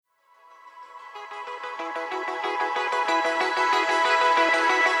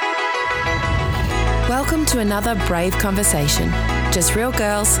Welcome to another Brave Conversation. Just real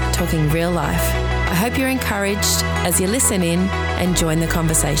girls talking real life. I hope you're encouraged as you listen in and join the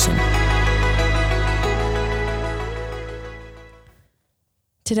conversation.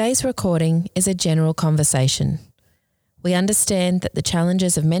 Today's recording is a general conversation. We understand that the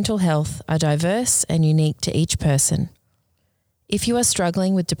challenges of mental health are diverse and unique to each person. If you are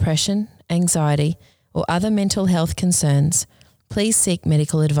struggling with depression, anxiety, or other mental health concerns, please seek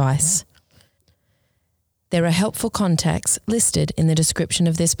medical advice. There are helpful contacts listed in the description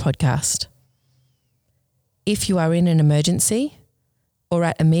of this podcast. If you are in an emergency or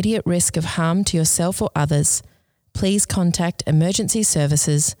at immediate risk of harm to yourself or others, please contact emergency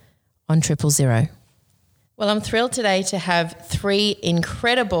services on 000. Well, I'm thrilled today to have three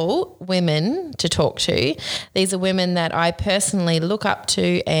incredible women to talk to. These are women that I personally look up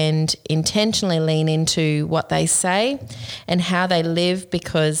to and intentionally lean into what they say and how they live,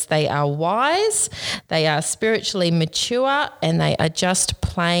 because they are wise, they are spiritually mature, and they are just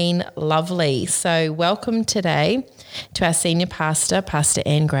plain lovely. So welcome today to our senior pastor, Pastor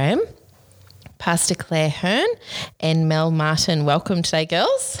Anne Graham, Pastor Claire Hearn, and Mel Martin. Welcome today,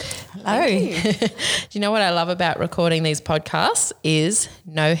 girls. Hello. Do you know what I love about recording these podcasts is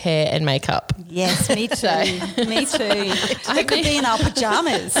no hair and makeup? Yes, me too. Me too. We could be in our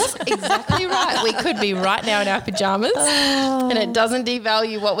pajamas. That's exactly right. We could be right now in our pajamas, and it doesn't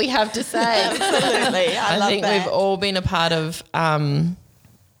devalue what we have to say. Absolutely. I think that. We've all been a part of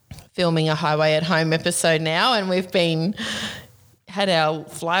filming a Highway at Home episode now, and we've had our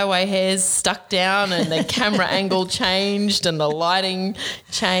flyaway hairs stuck down and the camera angle changed and the lighting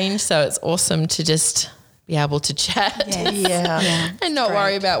changed. So it's awesome to just be able to chat and not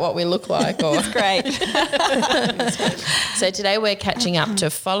worry about what we look like. It's great. So today we're catching up to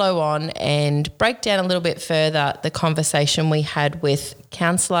follow on and break down a little bit further the conversation we had with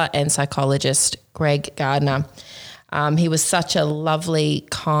counsellor and psychologist Greg Gardner. He was such a lovely,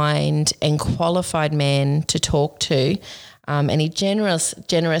 kind and qualified man to talk to. And he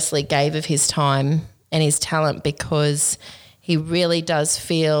generously gave of his time and his talent, because he really does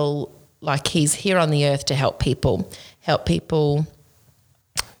feel like he's here on the earth to help people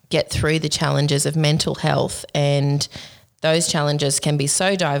get through the challenges of mental health. And those challenges can be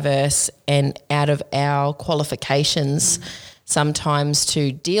so diverse and out of our qualifications sometimes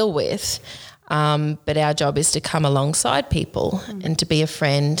to deal with. But our job is to come alongside people and to be a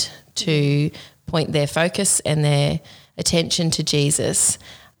friend, to point their focus and their attention to Jesus,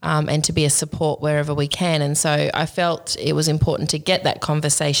 and to be a support wherever we can. And so I felt it was important to get that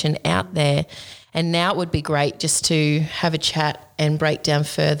conversation out there. And now it would be great just to have a chat and break down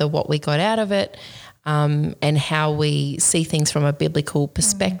further what we got out of it, and how we see things from a biblical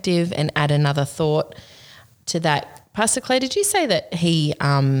perspective, and add another thought to that. Pastor Claire, did you say that he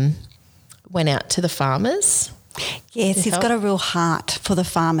went out to the farmers? Yes, he's got a real heart for the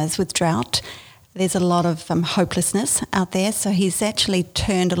farmers with drought. There's a lot of hopelessness out there, so he's actually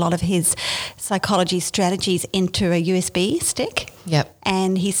turned a lot of his psychology strategies into a USB stick. Yep.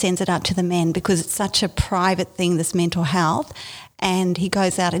 And he sends it out to the men, because it's such a private thing, this mental health. And he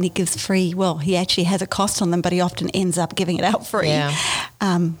goes out and he gives free, well, he actually has a cost on them, but he often ends up giving it out free. Yeah.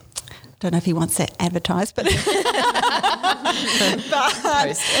 Don't know if he wants that advertised, but post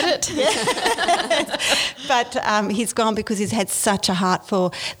edit. But he's gone because he's had such a heart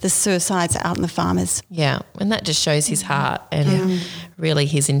for the suicides out in the farmers. Yeah, and that just shows his heart and really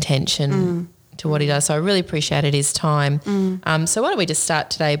his intention to what he does. So I really appreciated his time. So why don't we just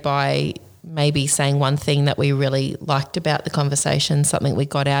start today by maybe saying one thing that we really liked about the conversation, something we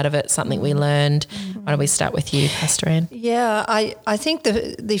got out of it, something we learned. Why don't we start with you, Pastor Anne? Yeah, I think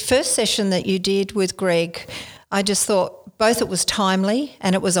the first session that you did with Greg, I just thought both it was timely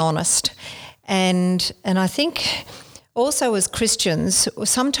and it was honest. And I think also as Christians,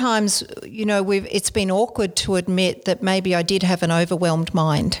 sometimes, it's been awkward to admit that maybe I did have an overwhelmed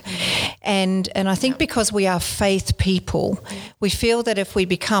mind. And I think because we are faith people, we feel that if we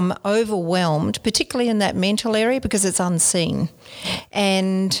become overwhelmed, particularly in that mental area, because it's unseen,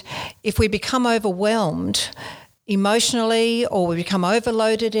 and if we become overwhelmed emotionally, or we become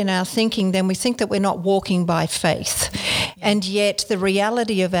overloaded in our thinking, then we think that we're not walking by faith. And yet the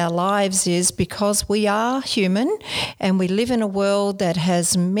reality of our lives is, because we are human and we live in a world that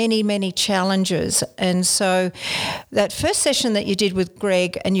has many, many challenges. And so that first session that you did with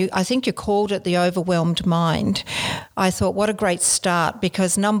Greg, and I think you called it the overwhelmed mind, I thought, what a great start,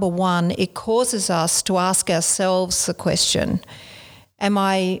 because number one, it causes us to ask ourselves the question, am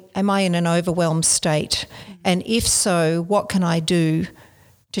I in an overwhelmed state? And if so, what can I do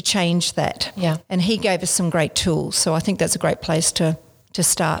change that. Yeah. And he gave us some great tools. So I think that's a great place to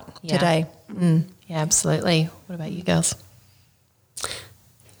start today. Mm. Yeah, absolutely. What about you girls?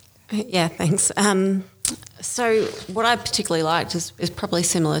 Yeah, thanks. So what I particularly liked is probably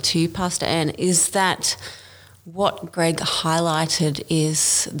similar to you, Pastor Anne, is that what Greg highlighted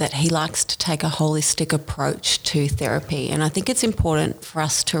is that he likes to take a holistic approach to therapy. And I think it's important for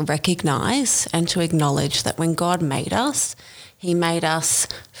us to recognise and to acknowledge that when God made us, he made us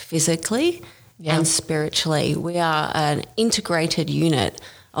physically and spiritually. We are an integrated unit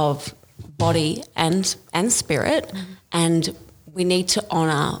of body and spirit, and we need to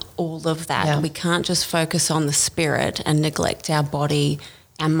honour all of that. Yeah. We can't just focus on the spirit and neglect our body.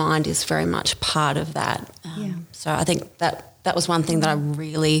 Our mind is very much part of that. So I think that was one thing that I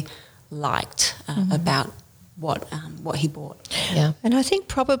really liked about what he brought. Yeah. And I think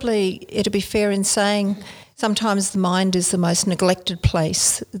probably it'd be fair in saying sometimes the mind is the most neglected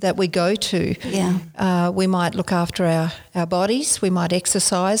place that we go to. Yeah. We might look after our bodies, we might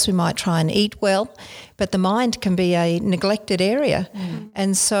exercise, we might try and eat well, but the mind can be a neglected area.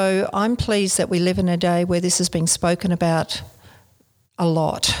 And so I'm pleased that we live in a day where this is being spoken about a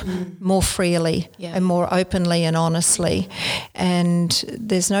lot, more freely and more openly and honestly. And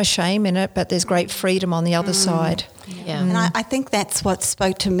there's no shame in it, but there's great freedom on the other side. Yeah. And I think that's what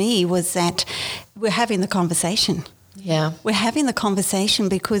spoke to me, was that we're having the conversation. Yeah. We're having the conversation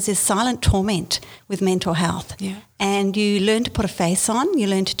because there's silent torment with mental health. Yeah. And you learn to put a face on, you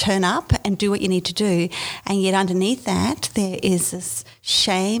learn to turn up and do what you need to do. And yet underneath that, there is this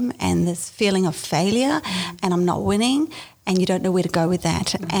shame and this feeling of failure and I'm not winning. And you don't know where to go with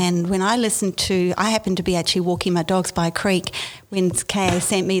that. And when I happened to be actually walking my dogs by a creek when Kay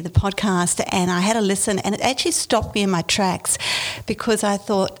sent me the podcast, and I had a listen, and it actually stopped me in my tracks because I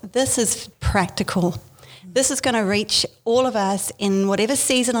thought, this is practical. This is going to reach all of us in whatever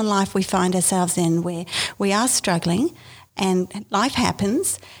season in life we find ourselves in, where we are struggling and life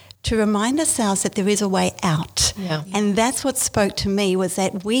happens, to remind ourselves that there is a way out. Yeah. And that's what spoke to me, was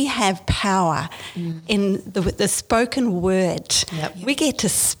that we have power in the spoken word. Yep. We get to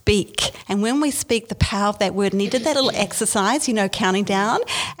speak. And when we speak the power of that word, and he did that little exercise, counting down.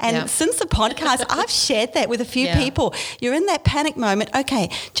 And since the podcast, I've shared that with a few people. You're in that panic moment.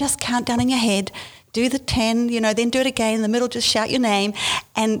 Okay, just count down in your head. Do the 10, then do it again. In the middle, just shout your name.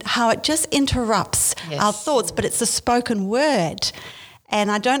 And how it just interrupts our thoughts. But it's the spoken word. And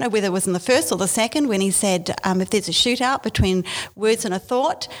I don't know whether it was in the first or the second when he said, if there's a shootout between words and a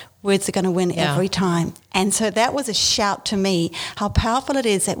thought, words are going to win every time. And so that was a shout to me, how powerful it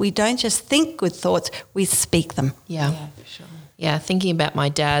is that we don't just think good thoughts, we speak them. Yeah. Yeah, for sure. Yeah, thinking about my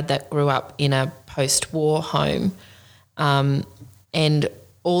dad that grew up in a post-war home, and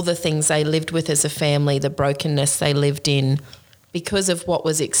all the things they lived with as a family, the brokenness they lived in because of what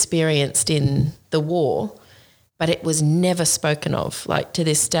was experienced in the war, but it was never spoken of. Like, to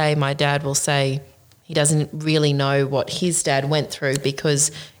this day, my dad will say he doesn't really know what his dad went through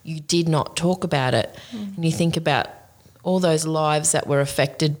because you did not talk about it. And you think about all those lives that were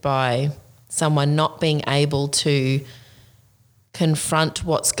affected by someone not being able to confront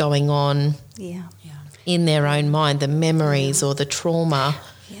what's going on in their own mind, the memories or the trauma.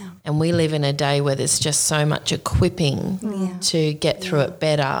 And we live in a day where there's just so much equipping to get through it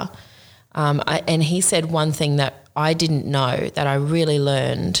better. And he said one thing that I didn't know that I really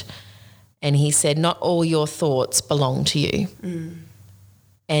learned, and he said, not all your thoughts belong to you.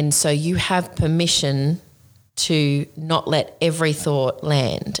 And so you have permission to not let every thought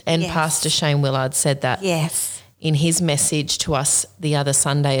land. And Pastor Shane Willard said that in his message to us the other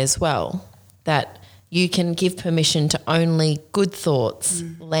Sunday as well, that you can give permission to only good thoughts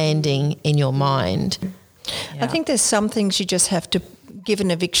landing in your mind. I think there's some things you just have to give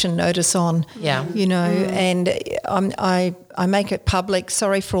an eviction notice on, and I make it public.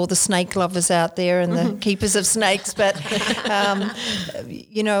 Sorry for all the snake lovers out there and the keepers of snakes, but,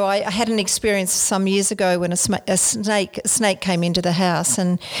 I had an experience some years ago when a snake came into the house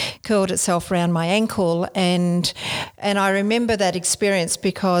and curled itself around my ankle, and I remember that experience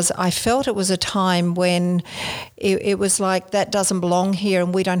because I felt it was a time when it was like, that doesn't belong here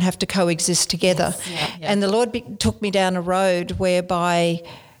and we don't have to coexist together. And the Lord took me down a road whereby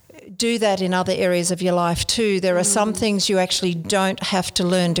do that in other areas of your life too. There are some things you actually don't have to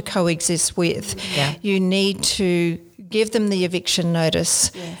learn to coexist with. You need to give them the eviction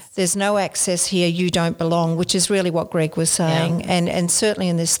notice. There's no access here, you don't belong, which is really what Greg was saying. And certainly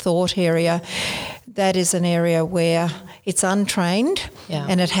in this thought area, that is an area where it's untrained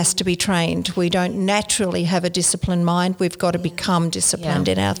and it has to be trained. We don't naturally have a disciplined mind. We've got to become disciplined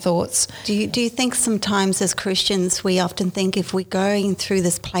in our thoughts. Do you think sometimes as Christians we often think if we're going through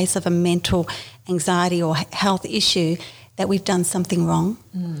this place of a mental anxiety or health issue that we've done something wrong?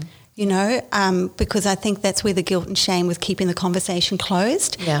 You know, because I think that's where the guilt and shame with keeping the conversation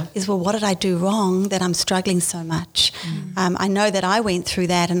closed is, well, what did I do wrong that I'm struggling so much? I know that I went through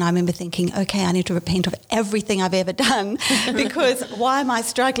that, and I remember thinking, okay, I need to repent of everything I've ever done because why am I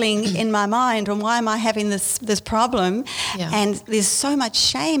struggling in my mind, and why am I having this problem? And there's so much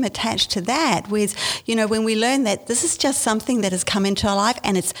shame attached to that, whereas, you know, when we learn that this is just something that has come into our life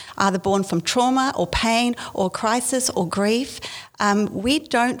and it's either born from trauma or pain or crisis or grief, we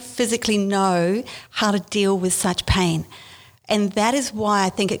don't physically know how to deal with such pain. And that is why I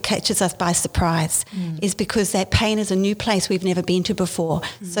think it catches us by surprise, is because that pain is a new place we've never been to before.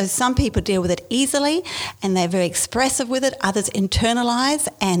 So some people deal with it easily and they're very expressive with it. Others internalise,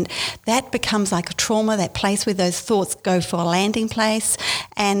 and that becomes like a trauma, that place where those thoughts go for a landing place.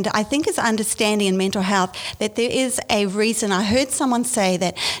 And I think it's understanding in mental health that there is a reason. I heard someone say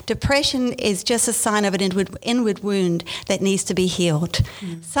that depression is just a sign of an inward wound that needs to be healed.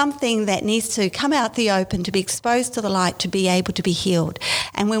 Something that needs to come out the open, to be exposed to the light, to be able to be healed.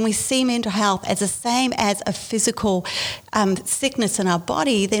 And when we see mental health as the same as a physical sickness in our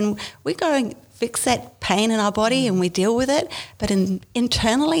body, then we go and fix that pain in our body and we deal with it. But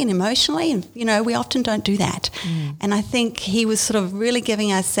internally and emotionally, you know, we often don't do that. And I think he was sort of really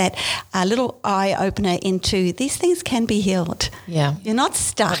giving us that little eye-opener into these things can be healed. Yeah. You're not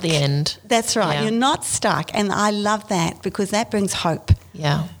stuck. At the end. That's right. Yeah. You're not stuck. And I love that because that brings hope.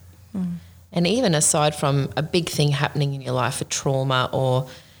 Yeah. And even aside from a big thing happening in your life, a trauma, or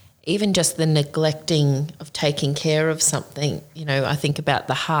even just the neglecting of taking care of something, you know, I think about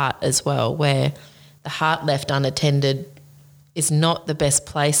the heart as well, where the heart left unattended is not the best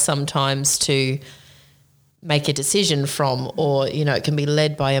place sometimes to make a decision from, or, you know, it can be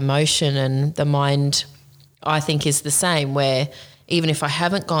led by emotion, and the mind, I think, is the same, where even if I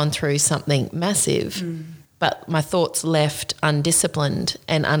haven't gone through something massive, but my thoughts left undisciplined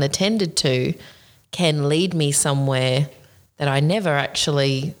and unattended to can lead me somewhere that I never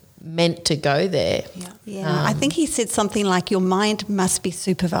actually meant to go there. Yeah, I think he said something like your mind must be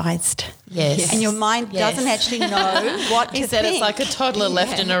supervised. Yes. And your mind doesn't actually know what to think. He said it's like a toddler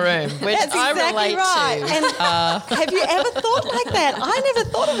left in a room, which That's I exactly relate right. to. And have you ever thought like that? I never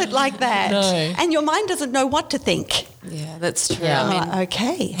thought of it like that. No. And your mind doesn't know what to think. Yeah, that's true. Yeah. I mean, Like,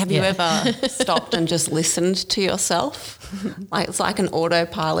 okay. have you ever stopped and just listened to yourself? Like it's like an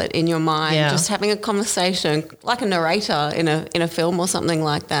autopilot in your mind, just having a conversation, like a narrator in a film or something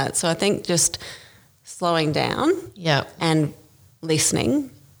like that. So I think just slowing down and listening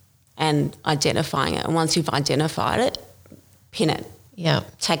and identifying it. And once you've identified it, pin it. Yeah.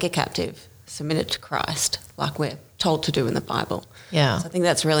 Take it captive, submit it to Christ, like we're told to do in the Bible. Yeah. So I think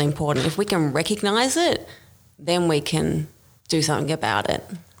that's really important. If we can recognise it, then we can do something about it.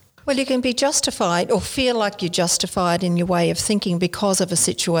 Well, you can be justified or feel like you're justified in your way of thinking because of a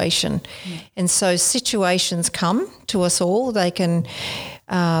situation. And so situations come to us all. They can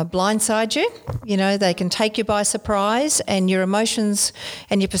blindside you, you know, they can take you by surprise, and your emotions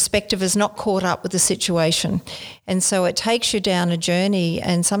and your perspective is not caught up with the situation. And so it takes you down a journey,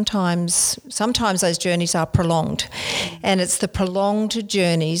 and sometimes those journeys are prolonged. And it's the prolonged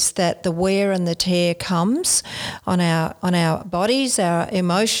journeys that the wear and the tear comes on our bodies, our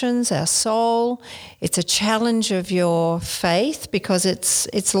emotions, our soul. It's a challenge of your faith because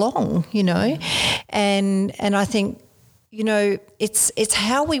it's long, you know. And I think, you know, it's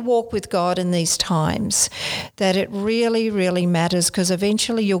how we walk with God in these times that it really, really matters, because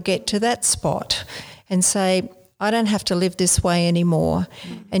eventually you'll get to that spot and say, I don't have to live this way anymore.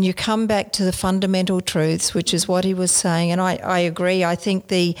 And you come back to the fundamental truths, which is what he was saying. And I agree. I think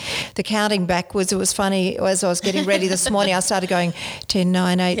the counting backwards, it was funny, as I was getting ready this morning, I started going 10,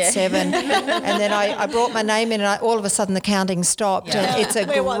 9, 8, 7. And then I brought my name in, and all of a sudden the counting stopped. Yeah. And it's a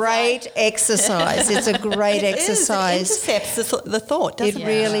great exercise. It's a great exercise. It intercepts the thought, doesn't it? It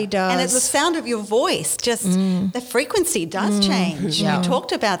really does. And it's the sound of your voice, just the frequency does change. Yeah. You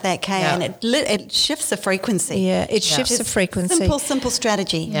talked about that, Kay, and it shifts the frequency. Yeah, it shifts the frequency. Simple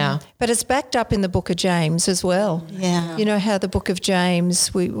strategy. Yeah. But it's backed up in the book of James as well. Yeah. You know how the book of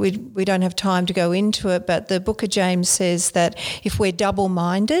James, we don't have time to go into it, but the book of James says that if we're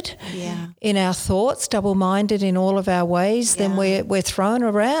double-minded in our thoughts, double-minded in all of our ways, then we're thrown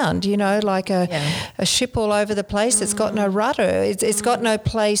around, you know, like a ship all over the place. It's got no rudder. It's got no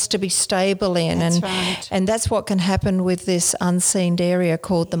place to be stable in. That's right. And that's what can happen with this unseen area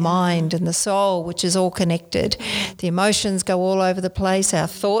called the mind and the soul, which is all connected. The emotions go all over the place. Our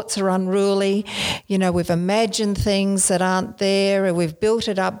thoughts are unruly. You know, we've imagined things that aren't there, and we've built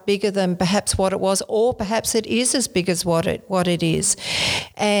it up bigger than perhaps what it was, or perhaps it is as big as what it is.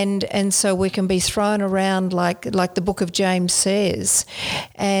 And so we can be thrown around like the book of James says.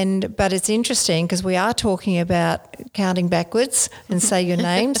 But it's interesting because we are talking about counting backwards and say your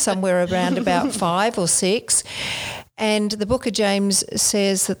name somewhere around about 5 or 6. And the book of James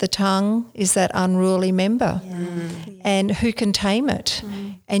says that the tongue is that unruly member and who can tame it.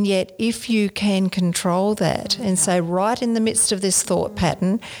 And yet if you can control that and say right in the midst of this thought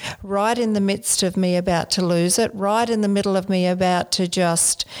pattern, right in the midst of me about to lose it, right in the middle of me about to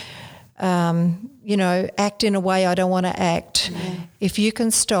just act in a way I don't want to act. If you can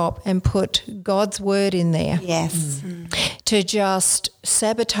stop and put God's word in there to just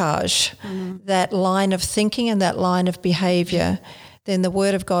sabotage that line of thinking and that line of behaviour, then the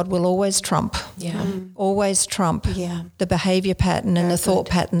word of God will always trump. Always trump the behaviour pattern and the thought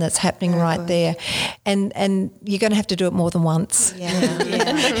pattern that's happening there. And you're going to have to do it more than once. You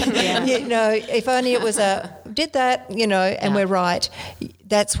know, if only it was did that, you know, and we're right.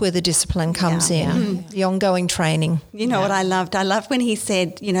 That's where the discipline comes in, the ongoing training. You know what I loved? I loved when he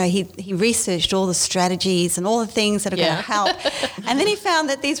said, you know, he researched all the strategies and all the things that are going to help. And then he found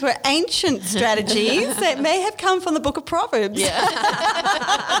that these were ancient strategies that may have come from the book of Proverbs.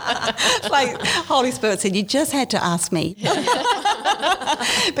 Like Holy Spirit said, you just had to ask me.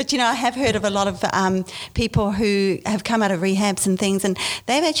 But, you know, I have heard of a lot of people who have come out of rehabs and things, and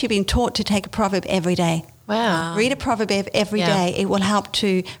they've actually been taught to take a proverb every day. Wow. Read a proverb every day. It will help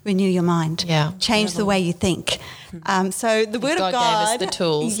to renew your mind. Change the way you think. So the Word of God gave us the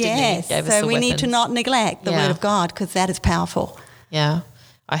tools. Yes. Gave us so the we need to weapons. not neglect the Word of God, because that is powerful. Yeah.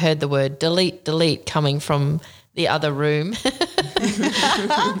 I heard the word delete coming from the other room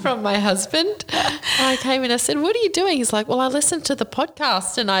from my husband. I came in and I said, "What are you doing?" He's like, "Well, I listened to the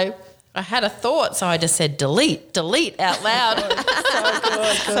podcast and I had a thought, so I just said delete out loud."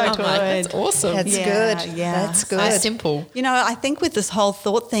 So good. That's awesome. That's good. Yeah. That's good. So simple. You know, I think with this whole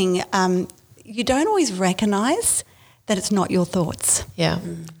thought thing, you don't always recognise that it's not your thoughts. Yeah.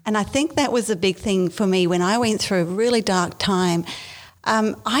 And I think that was a big thing for me when I went through a really dark time.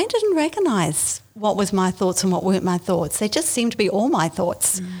 I didn't recognise what was my thoughts and what weren't my thoughts. They just seemed to be all my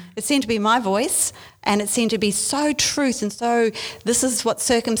thoughts. It seemed to be my voice, and it seemed to be so truth, and so this is what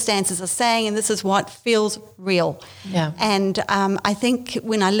circumstances are saying, and this is what feels real. Yeah. And I think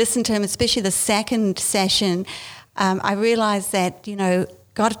when I listened to him, especially the second session, I realised that, you know,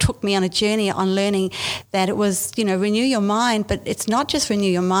 God took me on a journey on learning that it was, you know, renew your mind, but it's not just renew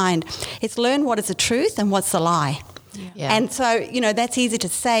your mind. It's learn what is the truth and what's the lie. Yeah. And so, you know, that's easy to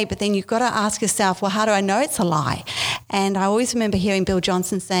say, but then you've got to ask yourself, well, how do I know it's a lie? And I always remember hearing Bill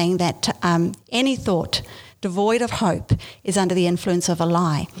Johnson saying that any thought devoid of hope is under the influence of a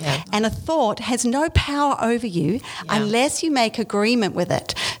lie. Yeah. And a thought has no power over you unless you make agreement with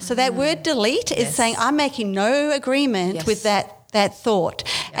it. So that word delete is saying I'm making no agreement with that thought.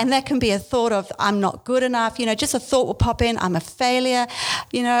 And that can be a thought of I'm not good enough, you know, just a thought will pop in, I'm a failure,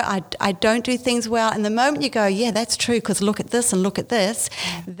 you know, I don't do things well. And the moment you go, yeah, that's true, because look at this and look at this,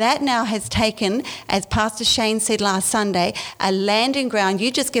 that now has taken, as Pastor Shane said last Sunday, a landing ground.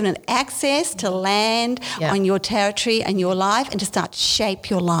 You've just given it access to land on your territory and your life and to start to shape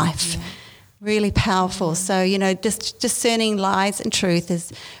your life. Really powerful. So, you know, just discerning lies and truth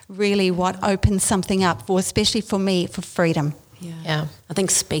is really what opens something up for, especially for me, for freedom. Yeah. I think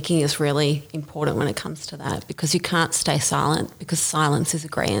speaking is really important when it comes to that, because you can't stay silent, because silence is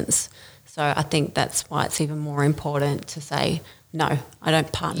agreeance. So I think that's why it's even more important to say, no, I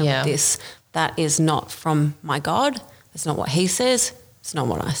don't partner with this. That is not from my God. It's not what he says. It's not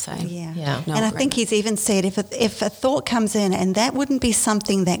what I say. Yeah. No and I think he's even said if a thought comes in and that wouldn't be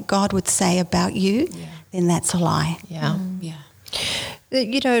something that God would say about you, then that's a lie. Yeah. Yeah.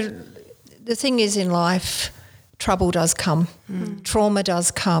 You know, the thing is in life, trouble does come, trauma does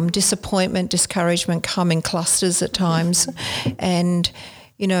come, disappointment, discouragement come in clusters at times, and,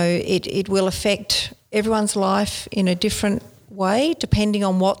 you know, it will affect everyone's life in a different way depending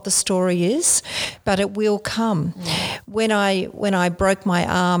on what the story is, but it will come. When I broke my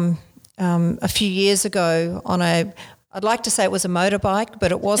arm a few years ago on I'd like to say it was a motorbike,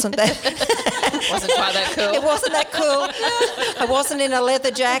 but it wasn't that. Wasn't quite that cool. It wasn't that cool. I wasn't in a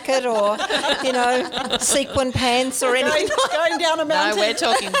leather jacket or, sequin pants or anything. Going down a mountain. No, we're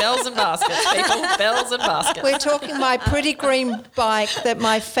talking bells and baskets, people. Bells and baskets. We're talking my pretty green bike that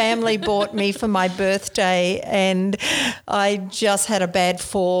my family bought me for my birthday, and I just had a bad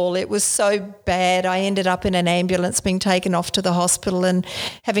fall. It was so bad. I ended up in an ambulance being taken off to the hospital and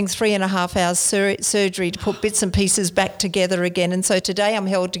having 3.5 hours surgery to put bits and pieces back together again. And so today I'm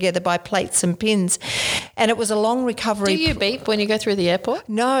held together by plates and pins. And it was a long recovery. Do you beep when you go through the airport?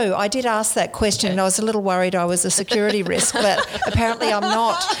 No, I did ask that question, and I was a little worried I was a security risk, but apparently I'm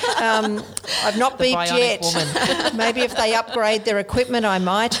not. I've not beeped yet. Woman. Maybe if they upgrade their equipment, I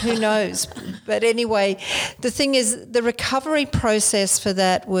might. Who knows? But anyway, the thing is, the recovery process for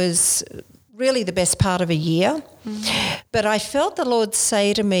that was really the best part of a year. But I felt the Lord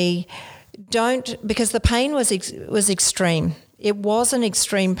say to me, don't, because the pain was extreme. It wasn't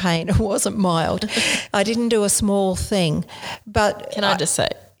extreme pain. It wasn't mild. I didn't do a small thing. But Can I just say?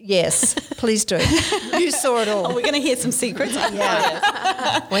 Yes, please do. You saw it all. Oh, we're going to hear some secrets.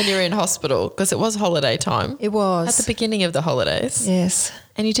 Yeah. When you're in hospital, because it was holiday time. It was. At the beginning of the holidays. Yes.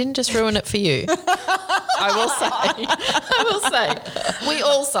 And you didn't just ruin it for you. I will say. We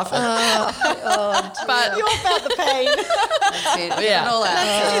all suffer. But You're about the pain. That's it. Yeah. All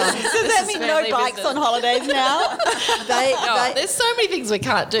out. Does that mean no bikes on holidays now? There's so many things we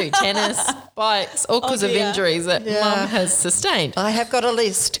can't do. Tennis, bikes, all because of dear. injuries that Mum has sustained. I have got a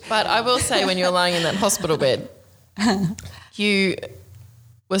list. But I will say, when you're lying in that hospital bed, you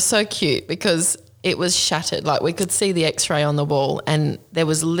were so cute because it was shattered. Like, we could see the x-ray on the wall and there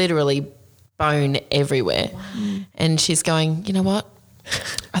was literally bone everywhere. Wow. And she's going, you know what?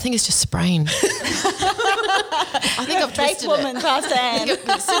 I think it's just sprain. I think I've twisted woman, it. Pastor Anne.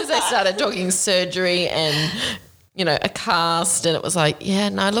 As soon as they started talking surgery and, a cast, and it was like, yeah,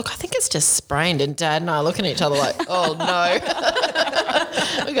 no, look, I think it's just sprained. And Dad and I are looking at each other like, oh, no.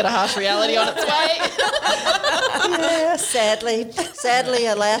 We've got a harsh reality on its way. Yeah, sadly,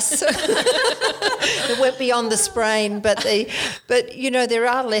 alas, it went beyond the sprain. But there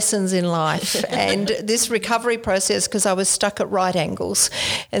are lessons in life, and this recovery process, because I was stuck at right angles,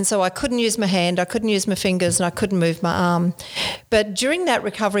 and so I couldn't use my hand, I couldn't use my fingers, and I couldn't move my arm. But during that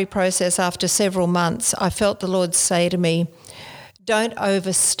recovery process, after several months, I felt the Lord say to me, "Don't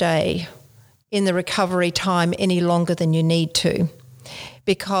overstay in the recovery time any longer than you need to,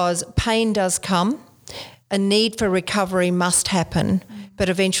 because pain does come. A need for recovery must happen, but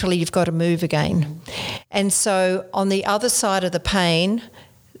eventually you've got to move again." And so on the other side of the pain,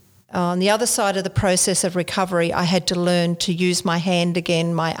 on the other side of the process of recovery, I had to learn to use my hand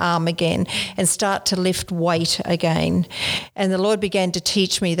again, my arm again, and start to lift weight again. And the Lord began to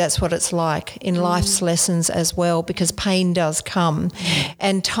teach me that's what it's like in life's lessons as well, because pain does come.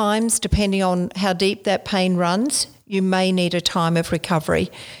 And times, depending on how deep that pain runs, you may need a time of recovery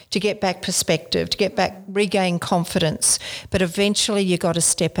to get back perspective, to regain confidence. But eventually you got to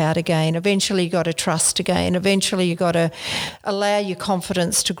step out again. Eventually you got to trust again. Eventually you got to allow your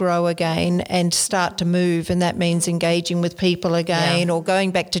confidence to grow again and start to move. And that means engaging with people again, or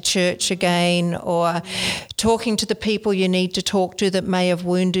going back to church again, or talking to the people you need to talk to that may have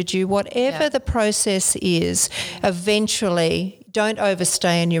wounded you. Whatever the process is, eventually don't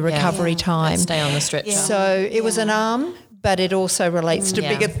overstay in your recovery time. Stay on the stretch. Yeah. So it was an arm, but it also relates to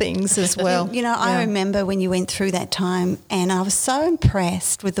bigger things as well. I remember when you went through that time, and I was so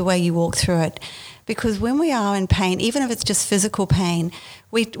impressed with the way you walked through it, because when we are in pain, even if it's just physical pain,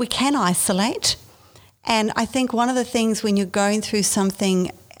 we can isolate. And I think one of the things when you're going through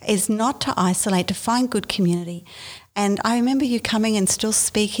something is not to isolate, to find good community. And I remember you coming and still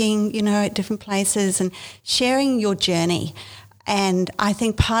speaking, at different places and sharing your journey. And I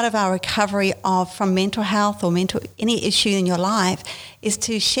think part of our recovery from mental health or any issue in your life is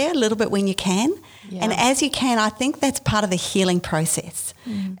to share a little bit when you can. Yeah. And as you can, I think that's part of the healing process.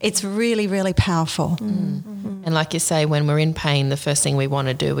 It's really, really powerful. And like you say, when we're in pain, the first thing we want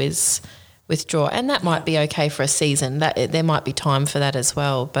to do is withdraw. And that might be okay for a season. There might be time for that as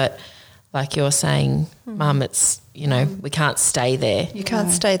well. But like you're saying, Mum, it's, we can't stay there. You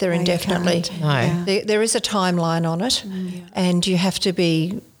can't stay there indefinitely. No. Yeah. There is a timeline on it, and you have to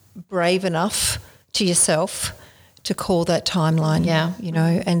be brave enough to yourself to call that timeline,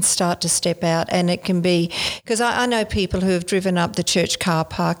 and start to step out. And it can be, because I know people who have driven up the church car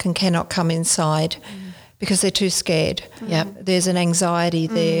park and cannot come inside because they're too scared. Yep. There's an anxiety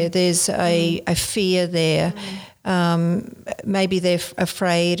there. There's a fear there. Maybe they're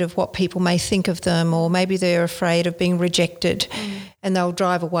afraid of what people may think of them, or maybe they're afraid of being rejected, and they'll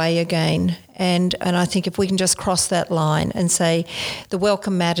drive away again. And I think if we can just cross that line and say the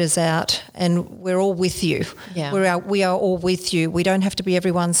welcome mat is out and we're all with you. Yeah. We are all with you. We don't have to be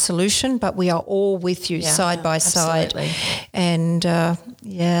everyone's solution, but we are all with you side by side. And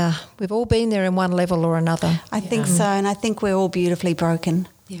we've all been there in one level or another. I think so, and I think we're all beautifully broken.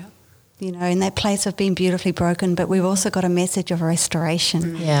 Yeah. You know, in that place of being beautifully broken, but we've also got a message of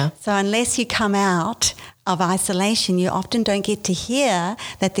restoration. Yeah. So unless you come out of isolation, you often don't get to hear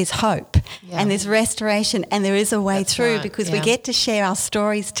that there's hope and there's restoration and there is a way through, because we get to share our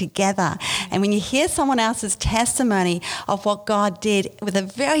stories together. And when you hear someone else's testimony of what God did with a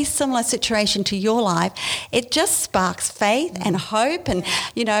very similar situation to your life, it just sparks faith and hope. And,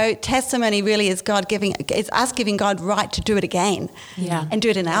 you know, testimony really is us giving God right to do it again and do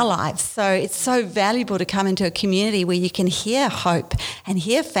it in our lives. So it's so valuable to come into a community where you can hear hope and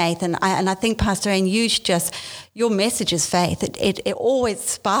hear faith. And I think, Pastor Anne, your message is faith. It always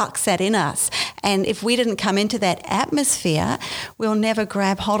sparks that in us. And if we didn't come into that atmosphere, we'll never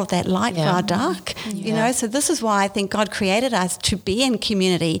grab hold of that light for our dark. You know, so this is why I think God created us to be in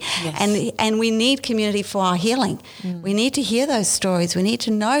community. And we need community for our healing. We need to hear those stories. We need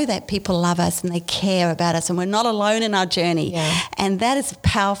to know that people love us and they care about us and we're not alone in our journey. And that is a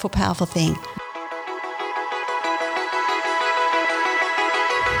powerful, powerful thing.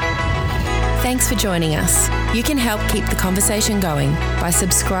 Thanks for joining us. You can help keep the conversation going by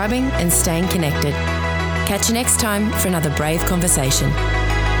subscribing and staying connected. Catch you next time for another brave conversation.